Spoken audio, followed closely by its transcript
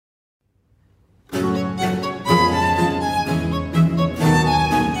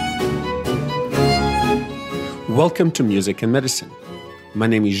Welcome to Music and Medicine. My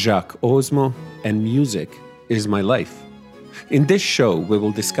name is Žak Ozmo, and music is my life. In this show, we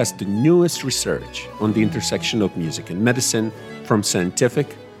will discuss the newest research on the intersection of music and medicine from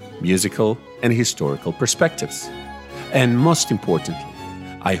scientific, musical, and historical perspectives. And most importantly,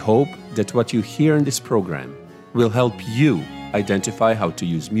 I hope that what you hear in this program will help you identify how to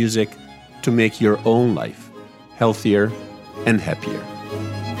use music to make your own life healthier and happier.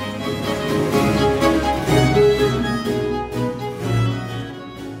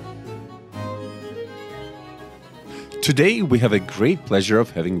 Today, we have a great pleasure of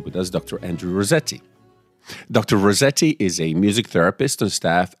having with us Dr. Andrew Rossetti. Dr. Rossetti is a music therapist on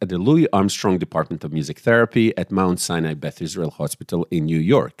staff at the Louis Armstrong Department of Music Therapy at Mount Sinai Beth Israel Hospital in New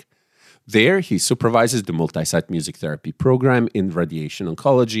York. There, he supervises the multi-site music therapy program in radiation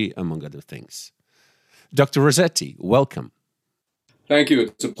oncology, among other things. Dr. Rossetti, welcome. Thank you.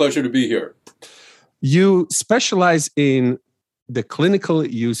 It's a pleasure to be here. You specialize in the clinical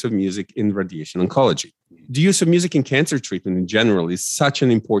use of music in radiation oncology. The use of music in cancer treatment in general is such an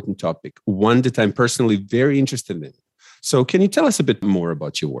important topic, one that I'm personally very interested in. So can you tell us a bit more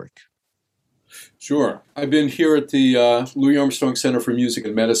about your work? Sure. I've been here at the Louis Armstrong Center for Music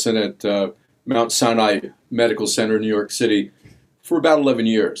and Medicine at Mount Sinai Medical Center in New York City for about 11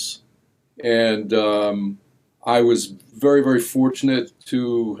 years. And I was very, very fortunate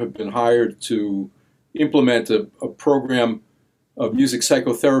to have been hired to implement a program of music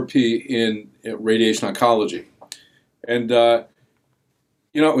psychotherapy in radiation oncology. And,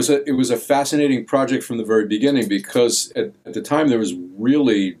 it was a fascinating project from the very beginning because at the time there was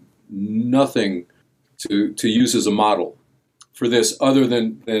really nothing to use as a model for this other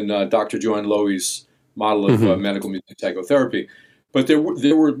than Dr. Joanne Lowy's model of medical music psychotherapy. But there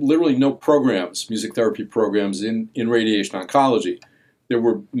were literally no programs, music therapy programs in radiation oncology. There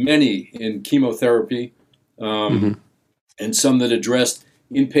were many in chemotherapy, and some that addressed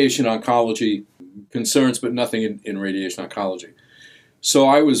inpatient oncology concerns, but nothing in radiation oncology. So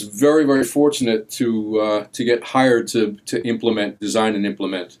I was very, very fortunate to get hired to design and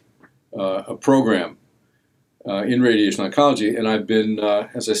implement a program in radiation oncology, and I've been,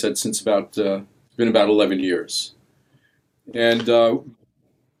 as I said, since about 11 years. And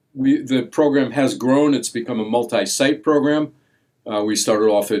the program has grown. It's become a multi-site program. We started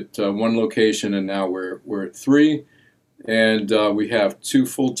off at one location, and now we're at three. And we have 2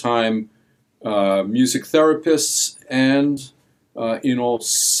 full-time music therapists and in all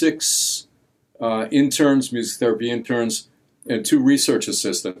 6 interns, music therapy interns, and 2 research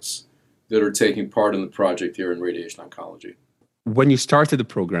assistants that are taking part in the project here in radiation oncology. When you started the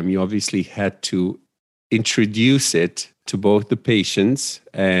program, you obviously had to introduce it to both the patients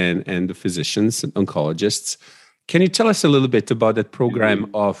and the physicians and oncologists. Can you tell us a little bit about that program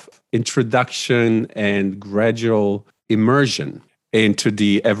of introduction and gradual immersion into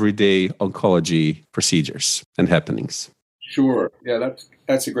the everyday oncology procedures and happenings? Sure. Yeah,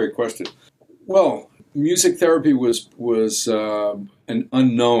 that's a great question. Well, music therapy was an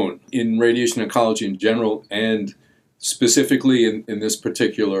unknown in radiation oncology in general, and specifically in this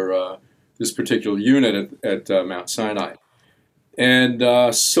particular unit at Mount Sinai.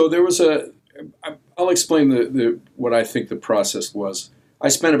 And so there was I'll explain what I think the process was. I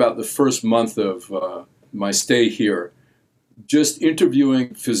spent about the first month of my stay here just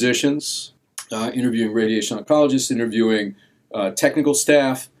interviewing physicians, interviewing radiation oncologists, interviewing technical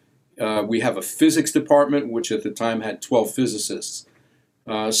staff. We have a physics department, which at the time had 12 physicists.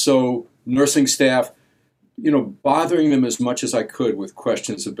 So nursing staff, bothering them as much as I could with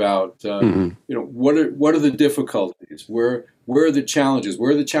questions about, what are the difficulties? Where are the challenges?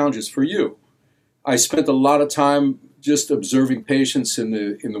 Where are the challenges for you? I spent a lot of time just observing patients in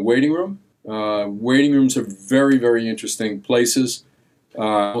the waiting room. Waiting rooms are very, very interesting places.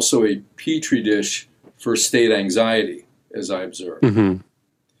 Also a petri dish for state anxiety, as I observed. And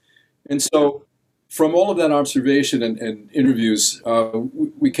so from all of that observation and interviews,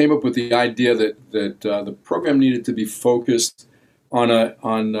 we came up with the idea that the program needed to be focused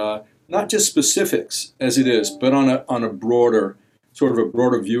on not just specifics as it is, but on a broader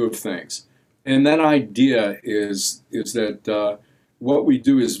view of things. And that idea is that what we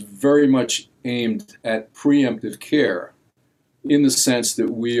do is very much aimed at preemptive care, in the sense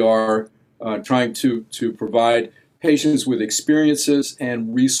that we are trying to provide patients with experiences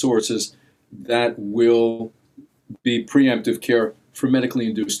and resources that will be preemptive care for medically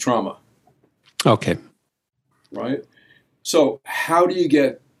induced trauma. Okay. Right? So how do you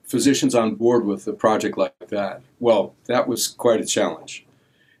get physicians on board with a project like that? Well, that was quite a challenge.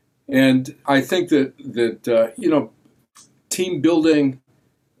 And I think that team building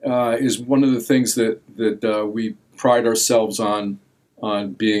is one of the things that we pride ourselves on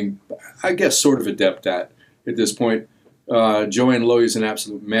being, I guess, sort of adept at this point. Joanne Lowy is an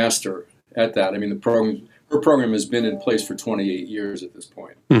absolute master at that. I mean, her program has been in place for 28 years at this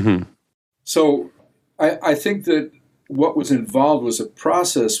point. Mm-hmm. So I think that what was involved was a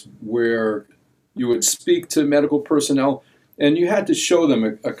process where you would speak to medical personnel and you had to show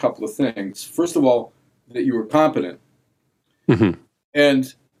them a couple of things. First of all, that you were competent. Mm-hmm.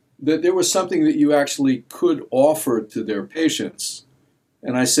 And that there was something that you actually could offer to their patients.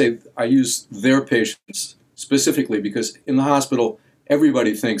 And I use their patients specifically because in the hospital,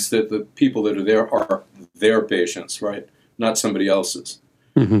 everybody thinks that the people that are there are their patients, right? Not somebody else's.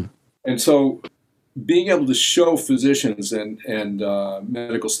 Mm-hmm. And so being able to show physicians and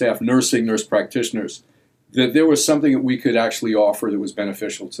medical staff, nurse practitioners, that there was something that we could actually offer that was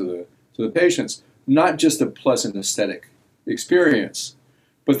beneficial to the patients, not just a pleasant aesthetic experience,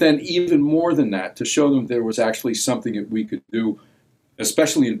 but then even more than that, to show them there was actually something that we could do,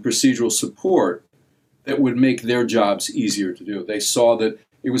 especially in procedural support, that would make their jobs easier to do. They saw that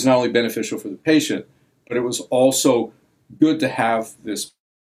it was not only beneficial for the patient, but it was also good to have this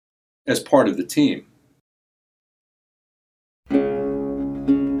as part of the team.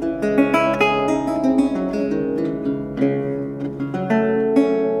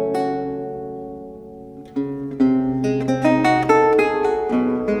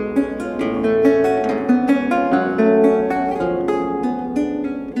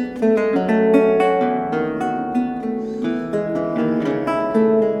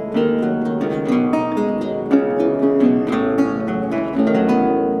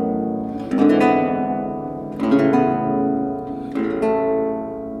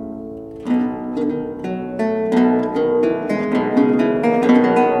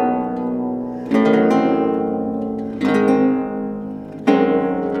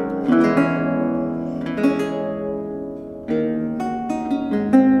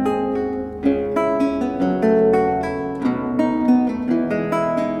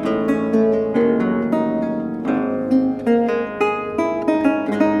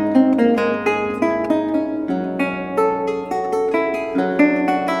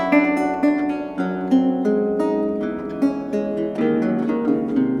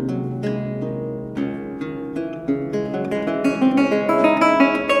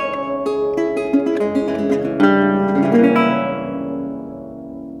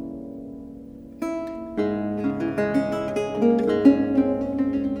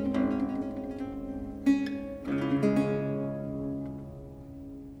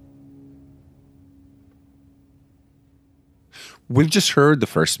 We've just heard the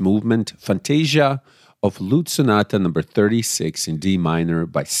first movement, Fantasia, of Lute Sonata number 36 in D minor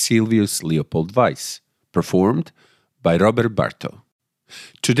by Silvius Leopold Weiss, performed by Robert Barto.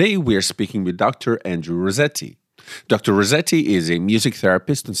 Today we are speaking with Dr. Andrew Rossetti. Dr. Rossetti is a music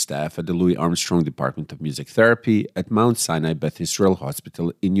therapist on staff at the Louis Armstrong Department of Music Therapy at Mount Sinai Beth Israel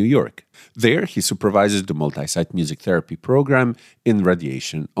Hospital in New York. There, he supervises the multi-site music therapy program in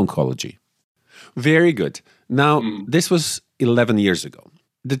radiation oncology. Very good. Now, this was 11 years ago.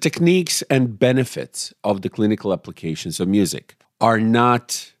 The techniques and benefits of the clinical applications of music are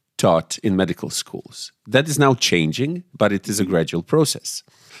not taught in medical schools. That is now changing, but it is a gradual process.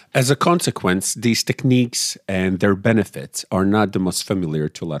 As a consequence, these techniques and their benefits are not the most familiar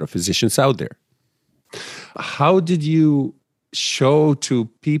to a lot of physicians out there. How did you show to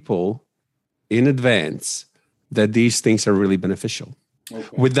people in advance that these things are really beneficial? Okay.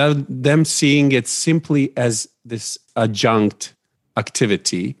 Without them seeing it simply as this adjunct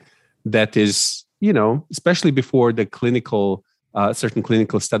activity that is, especially before the certain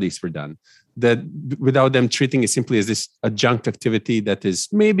clinical studies were done, that without them treating it simply as this adjunct activity that is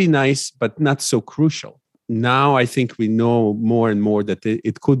maybe nice, but not so crucial. Now I think we know more and more that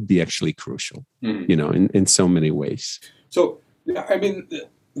it could be actually crucial, in so many ways. So, I mean,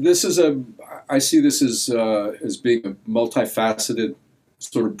 I see this as being a multifaceted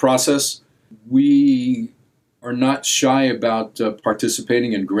sort of process. We are not shy about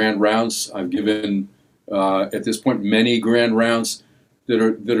participating in grand rounds. I've given, at this point, many grand rounds that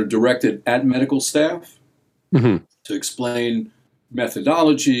are directed at medical staff to explain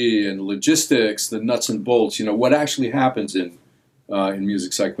methodology and logistics, the nuts and bolts, what actually happens in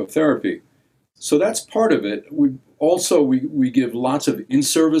music psychotherapy. So that's part of it. We give lots of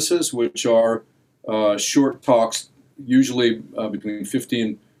in-services, which are short talks, usually between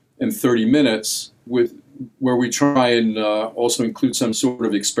 15 and 30 minutes, where we try and also include some sort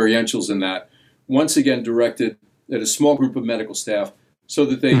of experientials in that, once again directed at a small group of medical staff so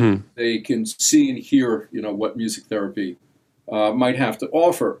that they can see and hear, what music therapy might have to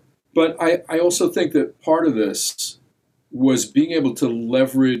offer. But I also think that part of this was being able to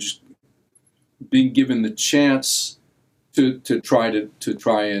leverage being given the chance to try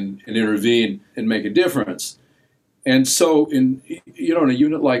and intervene and make a difference. And so in a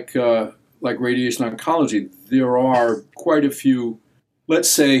unit like radiation oncology, there are quite a few, let's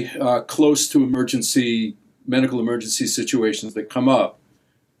say, close to medical emergency situations that come up.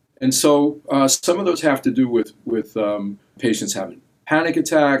 And so some of those have to do with patients having panic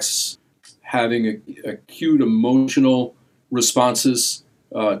attacks, having acute emotional responses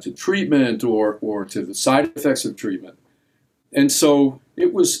to treatment or to the side effects of treatment. And so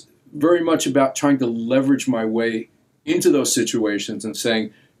it was very much about trying to leverage my way into those situations and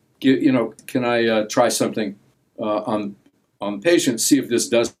saying, can I try something on the patient, see if this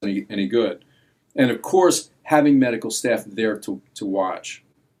does any good. And of course, having medical staff there to watch.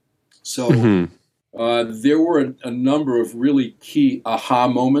 So there were a number of really key aha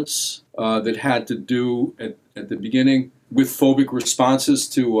moments that had to do at the beginning with phobic responses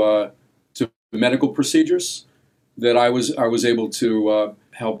to medical procedures that I was able to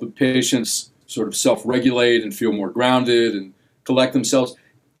help the patients sort of self-regulate and feel more grounded and collect themselves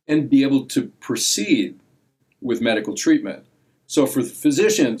and be able to proceed with medical treatment. So for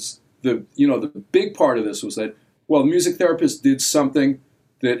physicians, the big part of this was that, well, the music therapist did something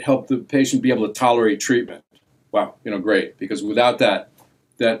that helped the patient be able to tolerate treatment. Wow, great, because without that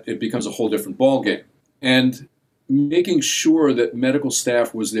it becomes a whole different ballgame. And making sure that medical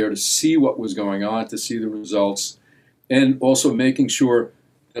staff was there to see what was going on, to see the results, and also making sure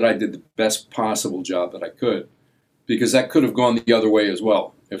that I did the best possible job that I could, because that could have gone the other way as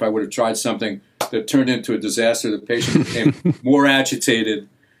well. If I would have tried something that turned into a disaster, the patient became more agitated,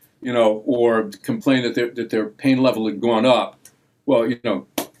 or complained that their pain level had gone up, well,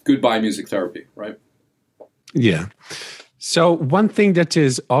 goodbye music therapy, right? Yeah. So one thing that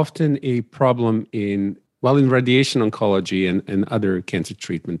is often a problem in radiation oncology and other cancer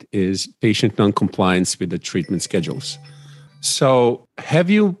treatment is patient non-compliance with the treatment schedules. So have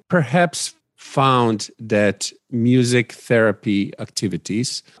you perhaps found that music therapy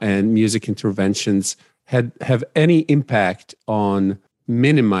activities and music interventions have any impact on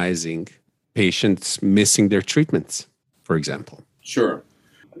minimizing patients missing their treatments, for example? Sure.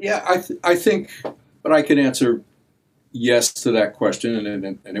 Yeah, I think, but I can answer yes to that question,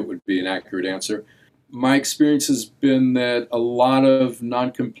 and it would be an accurate answer. My experience has been that a lot of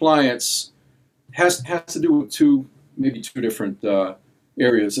non-compliance has to do with maybe two different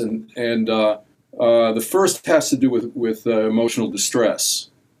areas, and the first has to do with emotional distress,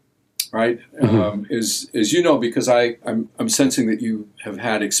 right? Mm-hmm. As you know, because I'm sensing that you have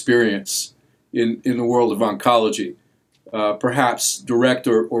had experience in the world of oncology, perhaps direct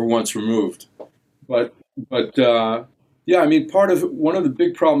or once removed, but yeah, I mean, one of the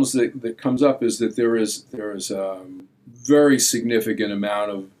big problems that comes up is that there is a very significant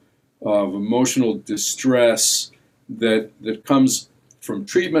amount of emotional distress that comes from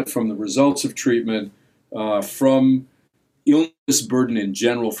treatment, from the results of treatment, from illness burden in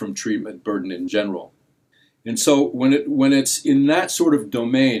general, from treatment burden in general. And so when it's in that sort of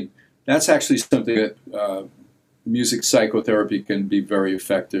domain, that's actually something that music psychotherapy can be very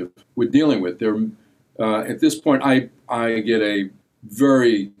effective with dealing with. At this point, I get a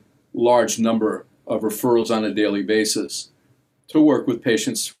very large number of referrals on a daily basis to work with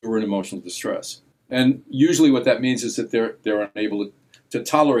patients who are in emotional distress. And usually what that means is that they're unable to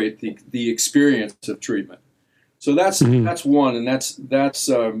tolerate the experience of treatment. So that's one, and that's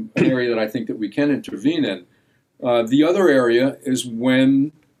an area that I think that we can intervene in. The other area is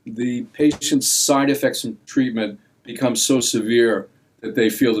when the patient's side effects from treatment become so severe that they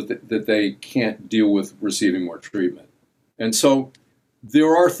feel that they can't deal with receiving more treatment. And so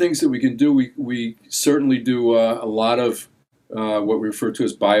there are things that we can do. We certainly do a lot of what we refer to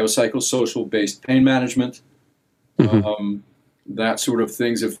as biopsychosocial-based pain management, that sort of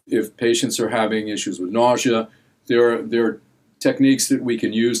things. If patients are having issues with nausea, there are techniques that we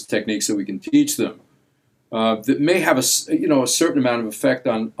can use, techniques that we can teach them that may have a certain amount of effect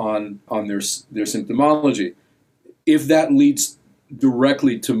on their symptomology. If that leads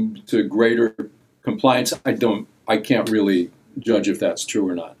directly to greater compliance, I can't really judge if that's true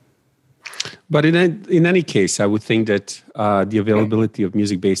or not. But in any case, I would think that the availability of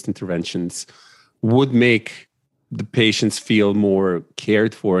music-based interventions would make the patients feel more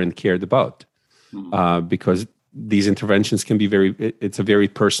cared for and cared about, because these interventions can be it's a very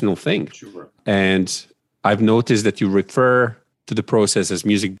personal thing. Sure. And I've noticed that you refer to the process as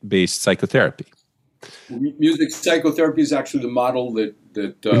music-based psychotherapy. Music psychotherapy is actually the model that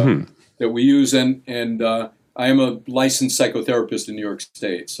we use, and I am a licensed psychotherapist in New York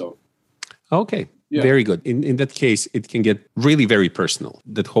State. So, Okay, yeah. very good. In that case, it can get really very personal,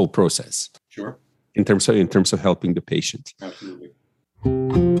 that whole process. Sure. In terms of helping the patient. Absolutely.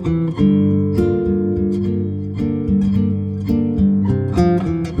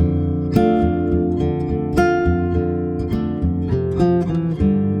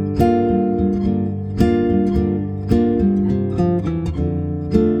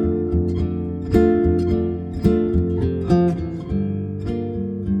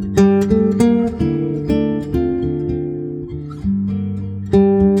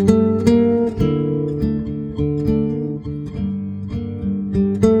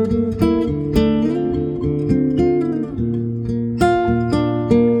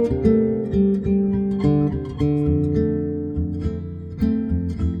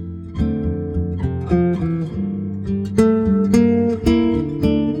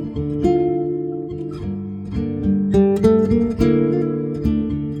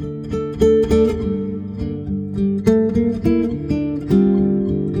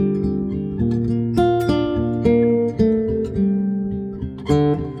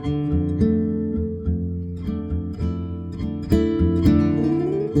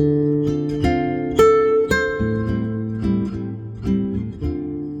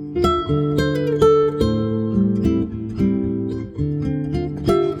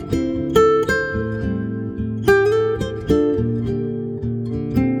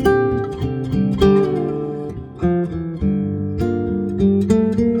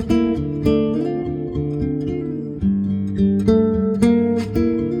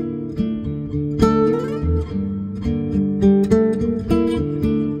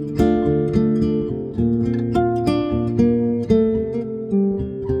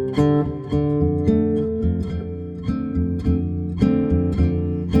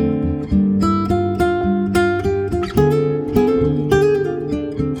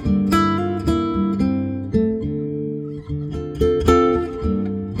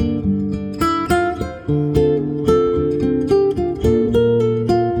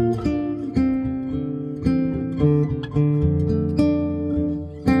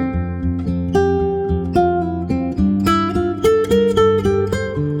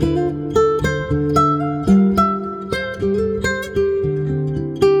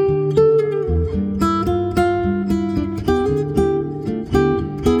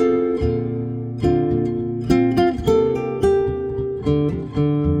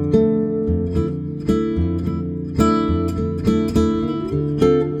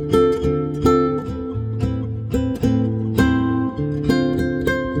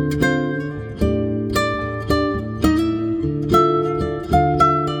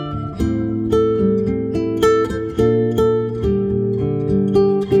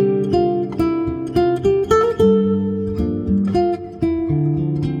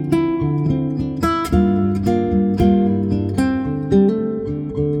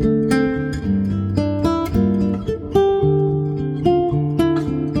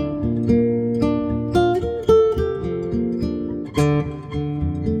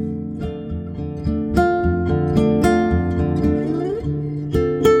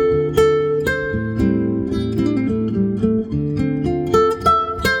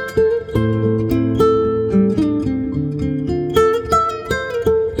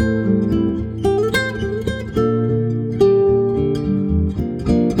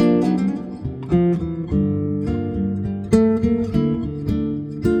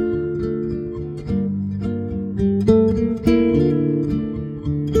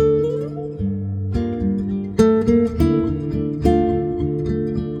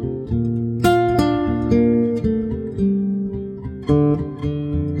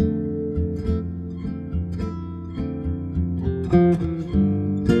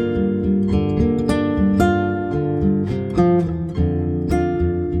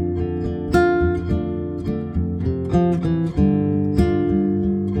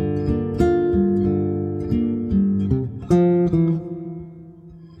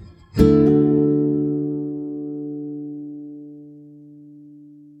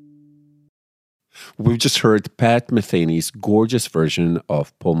 We've just heard Pat Metheny's gorgeous version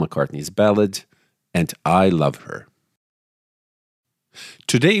of Paul McCartney's ballad, And I Love Her.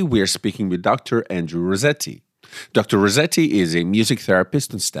 Today we are speaking with Dr. Andrew Rossetti. Dr. Rossetti is a music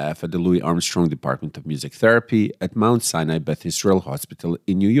therapist on staff at the Louis Armstrong Department of Music Therapy at Mount Sinai Beth Israel Hospital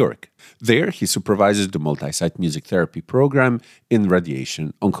in New York. There, he supervises the multi-site music therapy program in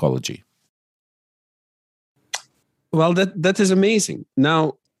radiation oncology. Well, that is amazing.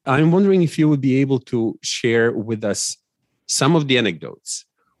 Now, I'm wondering if you would be able to share with us some of the anecdotes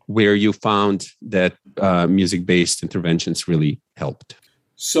where you found that music-based interventions really helped?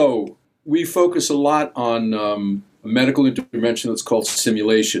 So we focus a lot on a medical intervention that's called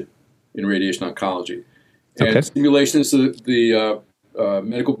simulation in radiation oncology. And simulation is the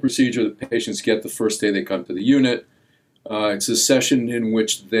medical procedure that patients get the first day they come to the unit. It's a session in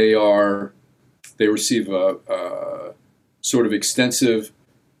which they receive a sort of extensive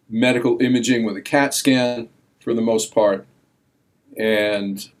medical imaging with a CAT scan for the most part,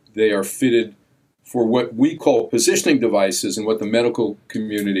 and they are fitted for what we call positioning devices and what the medical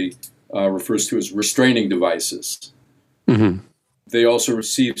community refers to as restraining devices. Mm-hmm. They also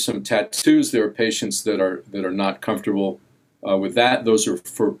receive some tattoos. There are patients that are not comfortable with that. Those are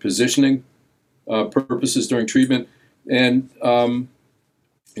for positioning purposes during treatment. And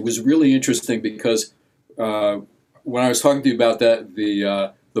it was really interesting because when I was talking to you about that,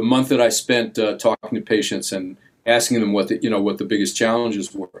 the month that I spent talking to patients and asking them what the biggest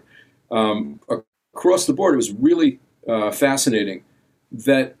challenges were, across the board, it was really fascinating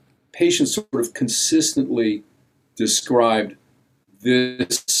that patients sort of consistently described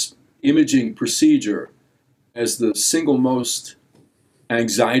this imaging procedure as the single most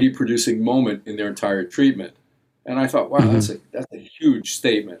anxiety-producing moment in their entire treatment. And I thought, wow, that's a huge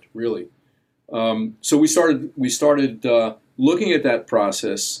statement, really. So we started looking at that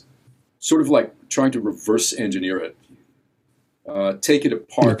process, sort of like trying to reverse engineer it, take it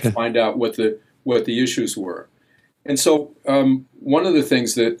apart, find out what the issues were. And so one of the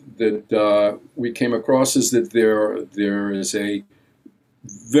things that we came across is that there is a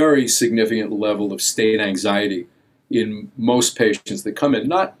very significant level of state anxiety in most patients that come in.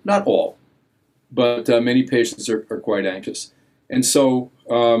 Not all, but many patients are quite anxious. And so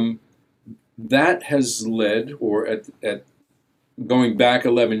that has led, or at going back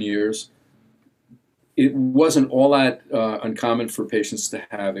 11 years, it wasn't all that uncommon for patients to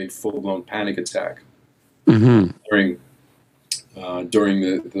have a full-blown panic attack during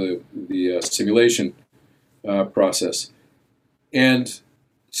the simulation process. And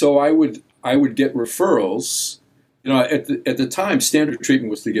so I would get referrals. At the time, standard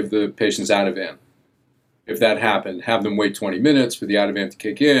treatment was to give the patients Ativan. If that happened, have them wait 20 minutes for the Ativan to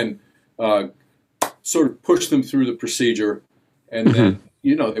kick in, sort of push them through the procedure, and then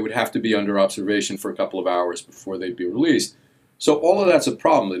they would have to be under observation for a couple of hours before they'd be released. So all of that's a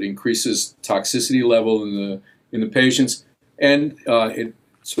problem. It increases toxicity level in the patients, and it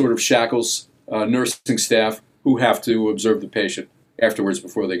sort of shackles nursing staff who have to observe the patient afterwards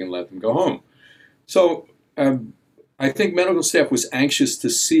before they can let them go home. So I think medical staff was anxious to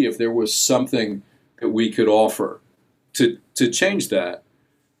see if there was something that we could offer to change that.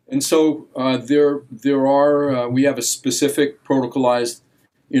 And so we have a specific protocolized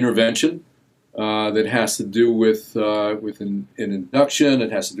intervention that has to do with an induction.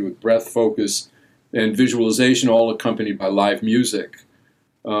 It has to do with breath focus and visualization, all accompanied by live music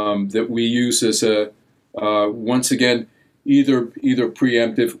that we use as once again, either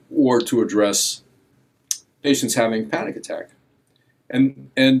preemptive or to address patients having panic attack.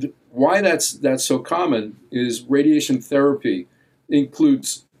 And why that's so common is radiation therapy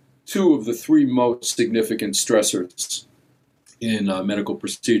includes two of the three most significant stressors in medical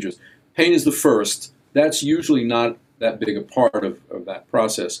procedures. Pain is the first. That's usually not that big a part of that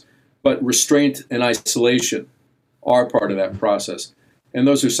process. But restraint and isolation are part of that process. And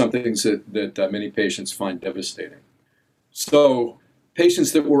those are some things that many patients find devastating. So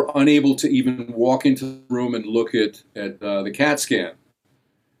patients that were unable to even walk into the room and look at the CAT scan,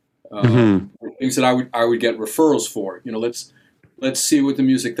 were things that I would get referrals for. Let's see what the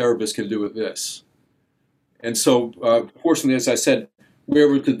music therapist can do with this. And so, fortunately, as I said, we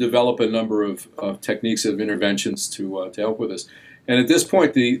were able to develop a number of techniques of interventions to help with this. And at this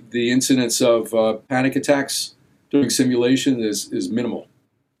point, the incidence of panic attacks during simulation is minimal.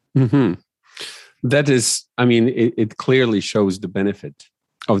 Mm-hmm. That is, it clearly shows the benefit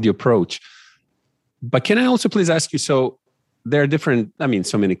of the approach. But can I also please ask you, so there are different,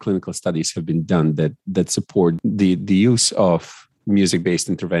 so many clinical studies have been done that support the use of music-based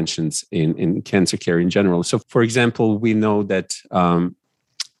interventions in cancer care in general. So, for example, we know that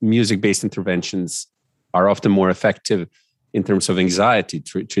music-based interventions are often more effective in terms of anxiety,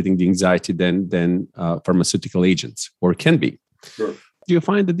 treating the anxiety than pharmaceutical agents, or can be. Sure. Do you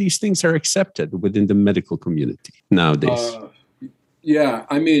find that these things are accepted within the medical community nowadays? Yeah,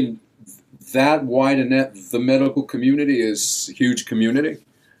 that wide a net, the medical community is a huge community.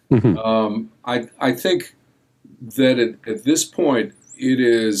 Mm-hmm. I think that at this point, it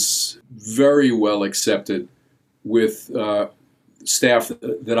is very well accepted with staff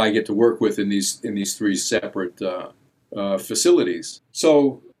that I get to work with in these three separate facilities.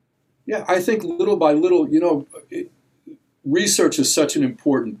 So Yeah, I think little by little, research is such an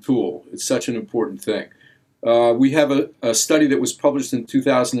important tool. It's such an important thing. We have a study that was published in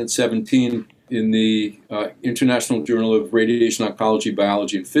 2017 in the International Journal of Radiation Oncology,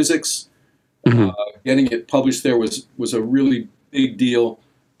 Biology, and Physics. Getting it published there was a really big deal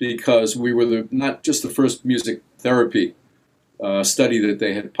because we were not just the first music therapy study that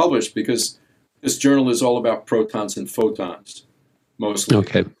they had published, because this journal is all about protons and photons, mostly.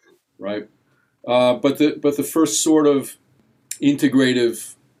 Okay. Right? But the first sort of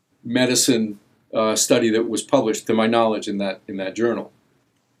integrative medicine study that was published, to my knowledge, in that journal.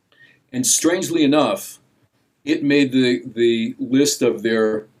 And strangely enough, it made the list of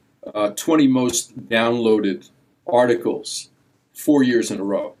their 20 most downloaded articles 4 years in a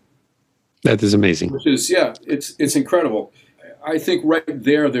row. That is amazing. Which is, it's incredible. I think right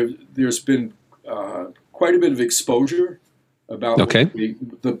there's been quite a bit of exposure about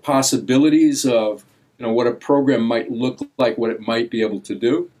the possibilities of what a program might look like, what it might be able to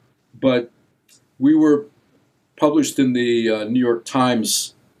do. But we were published in the New York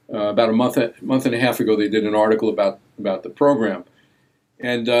Times about a month and a half ago. They did an article about the program,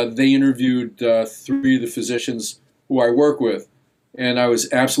 and they interviewed 3 of the physicians who I work with, and I was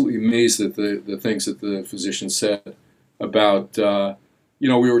absolutely amazed at the things that the physicians said about. We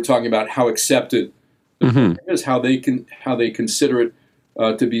were talking about how accepted the program is, how they consider it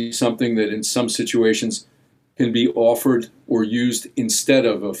to be something that in some situations can be offered or used instead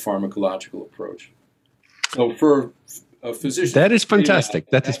of a pharmacological approach. So for a physician, that is fantastic.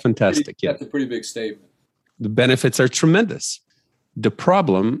 That's a pretty big statement. The benefits are tremendous. The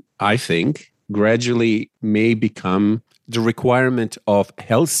problem, I think, gradually may become the requirement of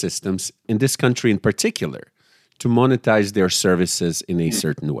health systems in this country in particular to monetize their services in a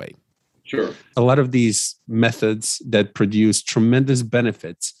certain way. Sure. A lot of these methods that produce tremendous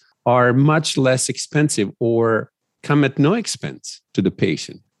benefits are much less expensive or come at no expense to the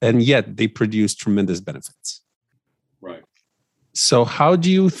patient, and yet they produce tremendous benefits. Right. So how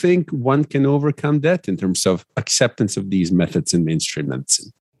do you think one can overcome that in terms of acceptance of these methods in mainstream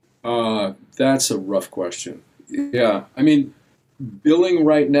medicine? That's a rough question. Yeah. I mean, billing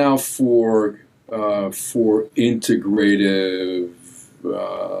right now for integrative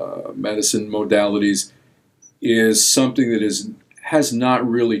medicine modalities is something that has not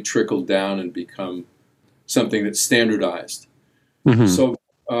really trickled down and become something that's standardized. So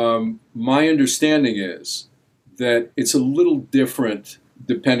my understanding is that it's a little different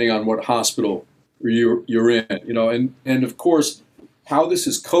depending on what hospital you're in, and of course how this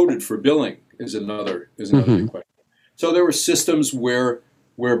is coded for billing is another big question. So there were systems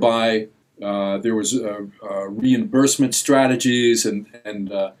whereby there was reimbursement strategies and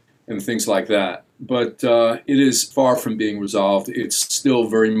things like that, but it is far from being resolved. It's still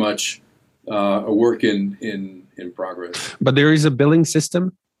very much a work in progress. But there is a billing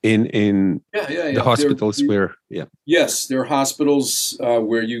system in the hospitals Yes, there are hospitals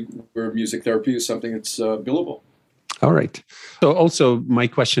where music therapy is something that's billable. All right. So also my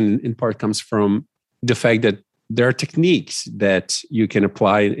question in part comes from the fact that there are techniques that you can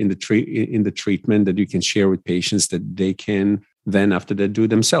apply in the treatment that you can share with patients that they can then after that do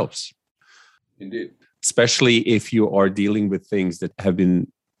themselves. Indeed. Especially if you are dealing with things that have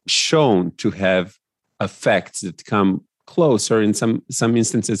been shown to have effects that come close or in some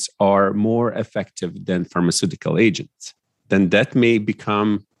instances are more effective than pharmaceutical agents, then that may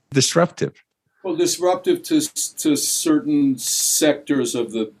become disruptive. Well, disruptive to certain sectors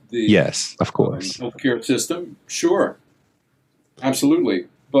of the yes, of course, healthcare system. Sure, absolutely.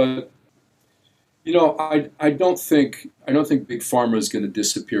 But I don't think big pharma is going to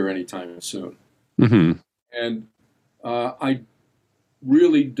disappear anytime soon. And I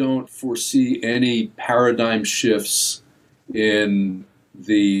really don't foresee any paradigm shifts in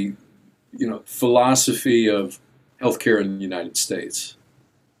the philosophy of healthcare in the United States.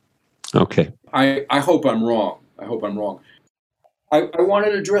 Okay. I hope I'm wrong. I I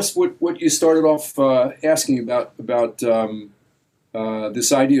wanted to address what you started off asking about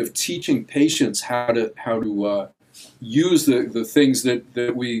this idea of teaching patients how to use the things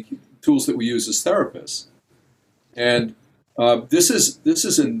tools that we use as therapists, and this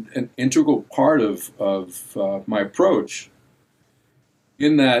is an integral part of my approach.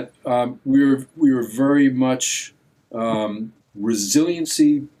 In that we were very much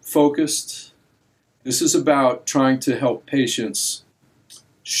resiliency focused. This is about trying to help patients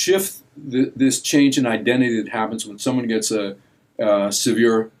shift this change in identity that happens when someone gets a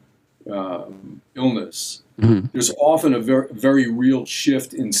severe illness. There's often a very, very real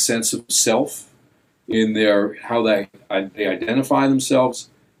shift in sense of self, in how they identify themselves,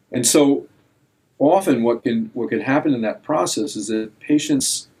 And so often what can happen in that process is that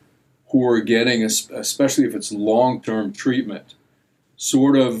patients who are getting, especially if it's long-term treatment,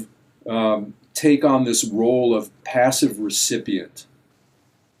 sort of take on this role of passive recipient,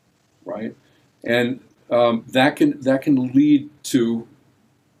 right? And that can lead to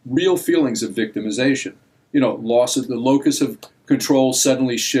real feelings of victimization. Loss of the locus of control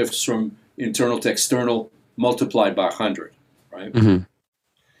suddenly shifts from internal to external, multiplied by 100, right? Mm-hmm.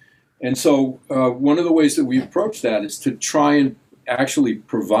 And so one of the ways that we approach that is to try and actually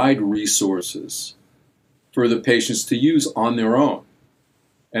provide resources for the patients to use on their own.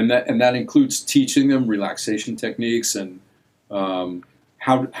 And that includes teaching them relaxation techniques and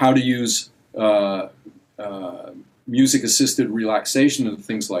how to use music-assisted relaxation and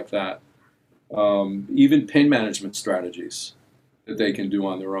things like that. Even pain management strategies that they can do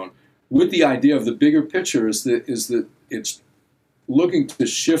on their own. With the idea of the bigger picture is that it's looking to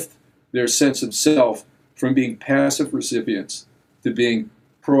shift their sense of self from being passive recipients to being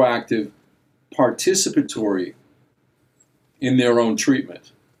proactive, participatory in their own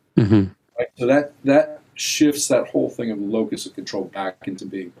treatment. Mm-hmm. Right? So that shifts that whole thing of the locus of control back into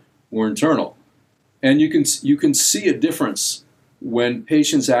being more internal. And you can see a difference when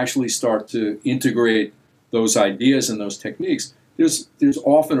patients actually start to integrate those ideas and those techniques. There's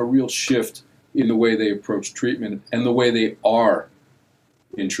often a real shift in the way they approach treatment and the way they are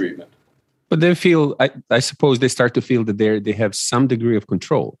in treatment. But they feel, I suppose they start to feel that they have some degree of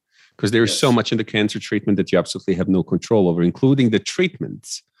control, because there is so much in the cancer treatment that you absolutely have no control over, including the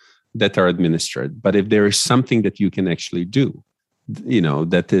treatments that are administered. But if there is something that you can actually do,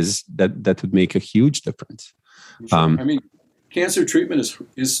 that would make a huge difference. Sure. Cancer treatment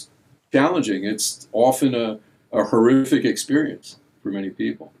is challenging. It's often a horrific experience for many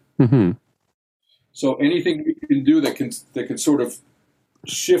people. Mm-hmm. So anything we can do that can sort of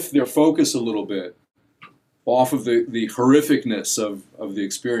shift their focus a little bit off of the horrificness of the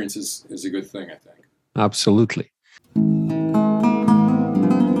experience is a good thing, I think. Absolutely.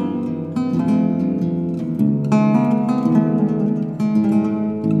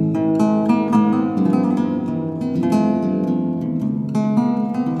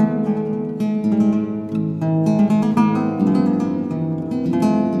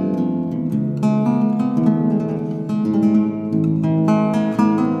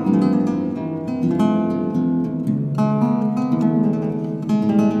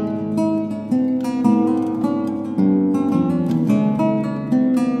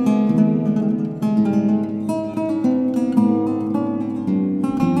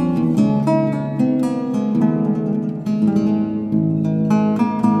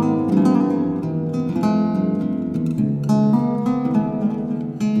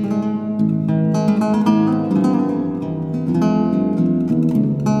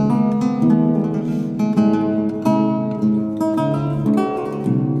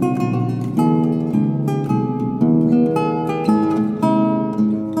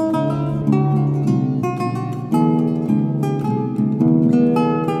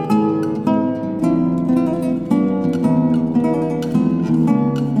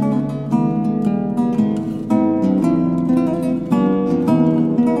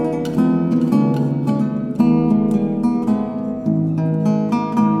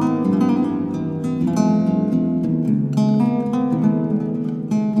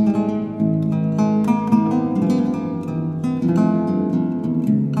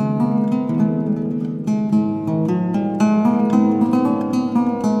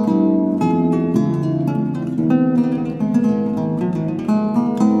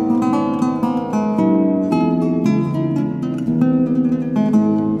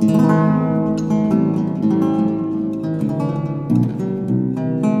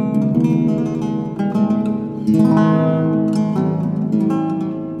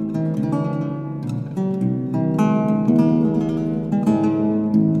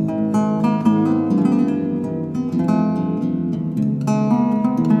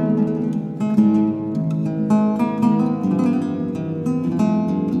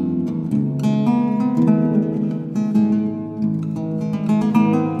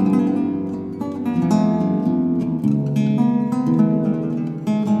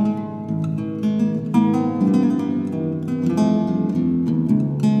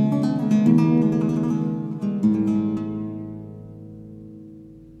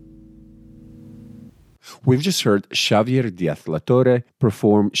 We've just heard Xavier Diaz La Torre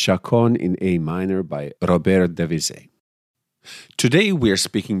perform Chaconne in A minor by Robert Devisay. Today we are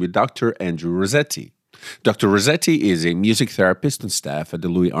speaking with Dr. Andrew Rossetti. Dr. Rossetti is a music therapist on staff at the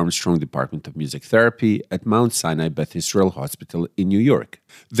Louis Armstrong Department of Music Therapy at Mount Sinai Beth Israel Hospital in New York.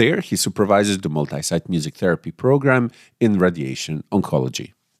 There, he supervises the multi-site music therapy program in radiation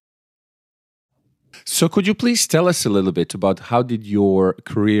oncology. So could you please tell us a little bit about how did your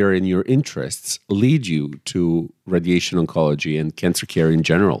career and your interests lead you to radiation oncology and cancer care in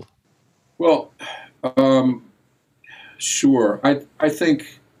general? Well, sure. I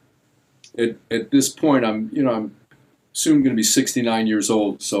think at this point I'm soon going to be 69 years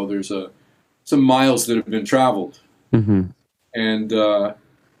old, so there's some miles that have been traveled, and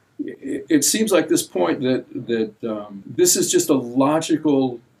it seems like this point that this is just a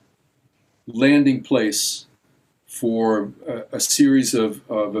logical landing place for a series of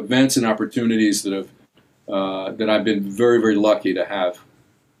events and opportunities that I've been very, very lucky to have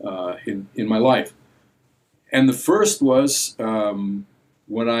in my life. And the first was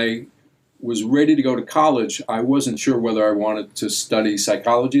when I was ready to go to college, I wasn't sure whether I wanted to study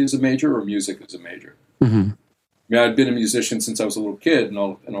psychology as a major or music as a major. I mean, I'd been a musician since I was a little kid and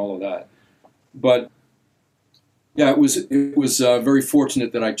all of that. But yeah, it was very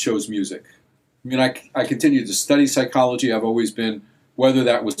fortunate that I chose music. I mean, I continued to study psychology. I've always been, whether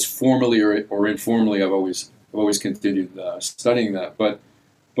that was formally or informally, I've always continued studying that. But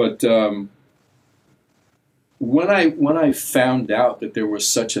when I found out that there was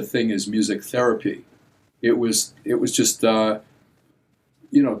such a thing as music therapy, it was just totally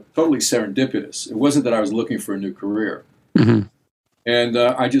serendipitous. It wasn't that I was looking for a new career. And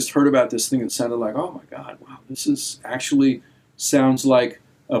I just heard about this thing that sounded like, oh my God, wow, this is actually sounds like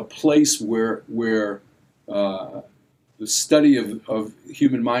a place where the study of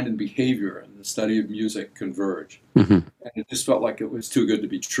human mind and behavior and the study of music converge. And it just felt like it was too good to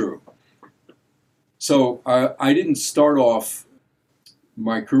be true. So I didn't start off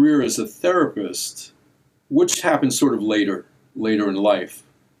my career as a therapist, which happened sort of later in life.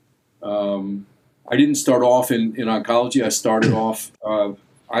 I didn't start off in oncology. I started off,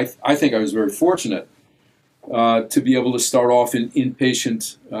 I think I was very fortunate to be able to start off in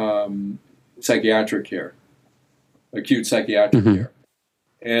inpatient psychiatric care, acute psychiatric care.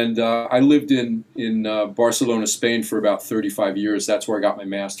 And I lived in Barcelona, Spain for about 35 years. That's where I got my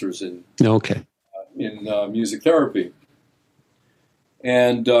master's in music therapy.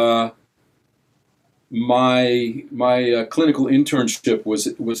 And my clinical internship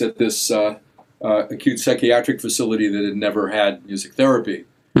was at this acute psychiatric facility that had never had music therapy.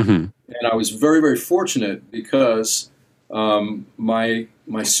 And I was very, very fortunate because my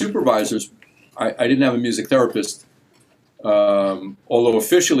supervisors, I didn't have a music therapist, although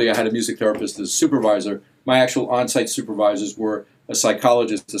officially I had a music therapist as a supervisor. My actual on-site supervisors were a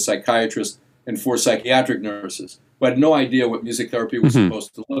psychologist, a psychiatrist, and 4 psychiatric nurses, who had no idea what music therapy was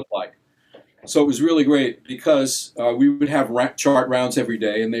supposed to look like. So it was really great because we would have chart rounds every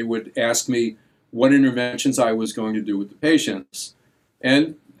day, and they would ask me what interventions I was going to do with the patients.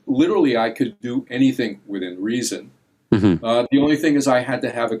 And literally, I could do anything within reason. The only thing is I had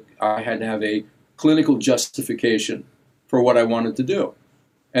to have a clinical justification for what I wanted to do.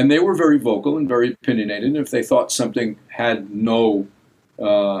 And they were very vocal and very opinionated. And if they thought something had no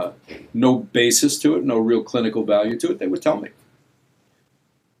basis to it, no real clinical value to it, they would tell me.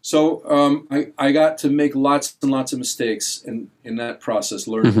 So I got to make lots and lots of mistakes in that process,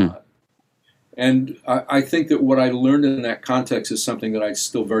 learn a lot. And I think that what I learned in that context is something that I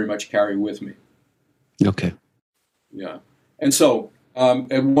still very much carry with me. Okay. Yeah. And so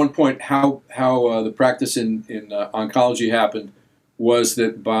at one point, how the practice in oncology happened was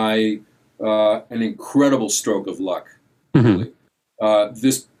that by an incredible stroke of luck, really,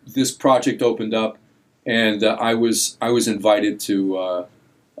 this project opened up, and I was invited to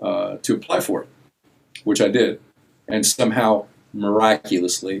apply for it, which I did, and somehow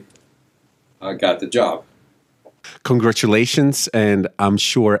miraculously I got the job. Congratulations, and I'm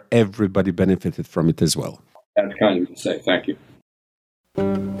sure everybody benefited from it as well. That's kind of you to say. Thank you.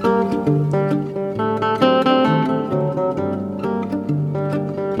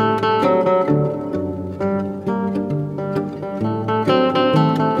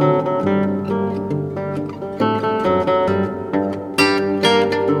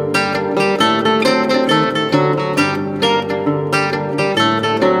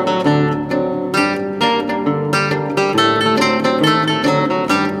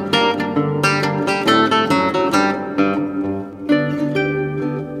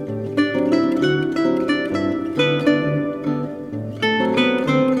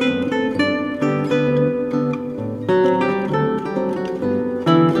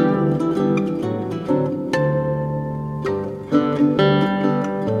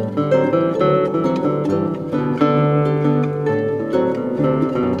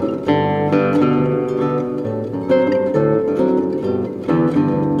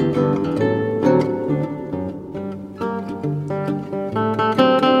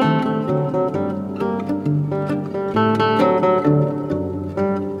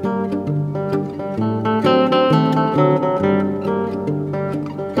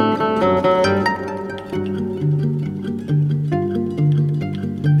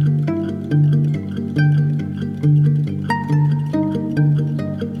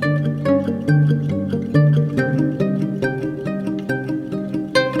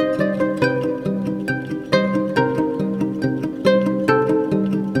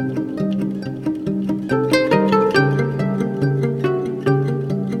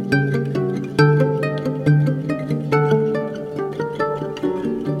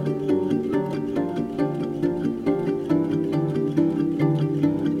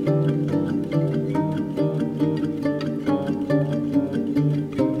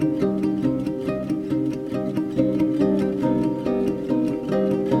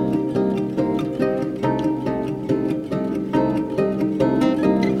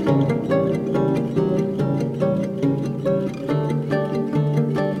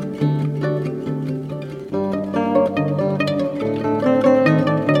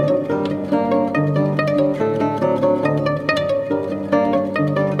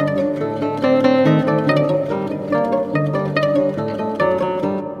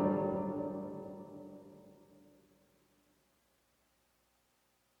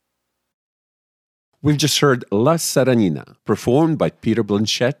 We've just heard La Saranina, performed by Peter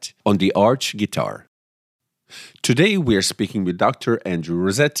Blanchett on the arch guitar. Today we're speaking with Dr. Andrew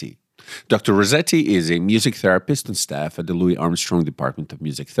Rossetti. Dr. Rossetti is a music therapist on staff at the Louis Armstrong Department of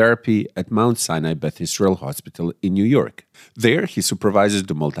Music Therapy at Mount Sinai Beth Israel Hospital in New York. There, he supervises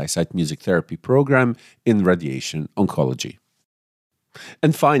the multi-site music therapy program in radiation oncology.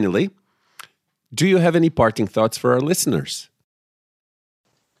 And finally, do you have any parting thoughts for our listeners?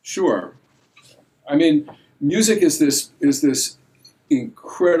 Sure. I mean, music is this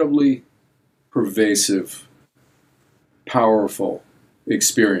incredibly pervasive, powerful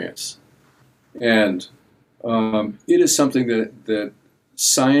experience. And it is something that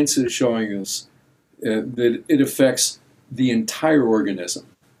science is showing us that it affects the entire organism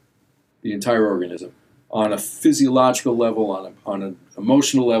on a physiological level, on an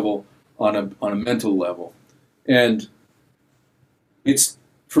emotional level, on a mental level. And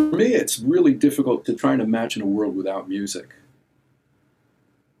for me, it's really difficult to try and imagine a world without music.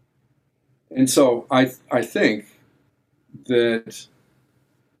 And so I think that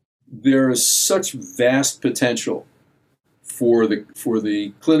there is such vast potential for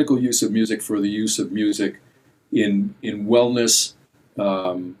the clinical use of music, for the use of music in wellness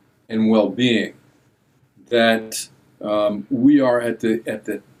and well-being, that we are at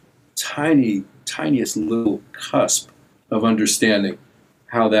the tiniest little cusp of understanding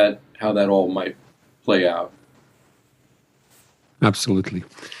how that all might play out. Absolutely.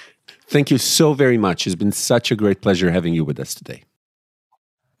 Thank you so very much. It's been such a great pleasure having you with us today.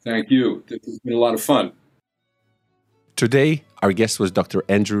 Thank you. This has been a lot of fun. Today, our guest was Dr.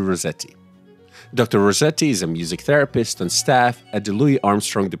 Andrew Rossetti. Dr. Rossetti is a music therapist on staff at the Louis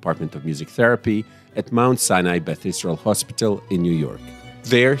Armstrong Department of Music Therapy at Mount Sinai Beth Israel Hospital in New York.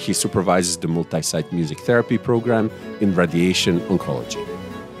 There, he supervises the multi-site music therapy program in radiation oncology.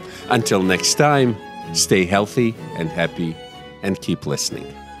 Until next time, stay healthy and happy, and keep listening.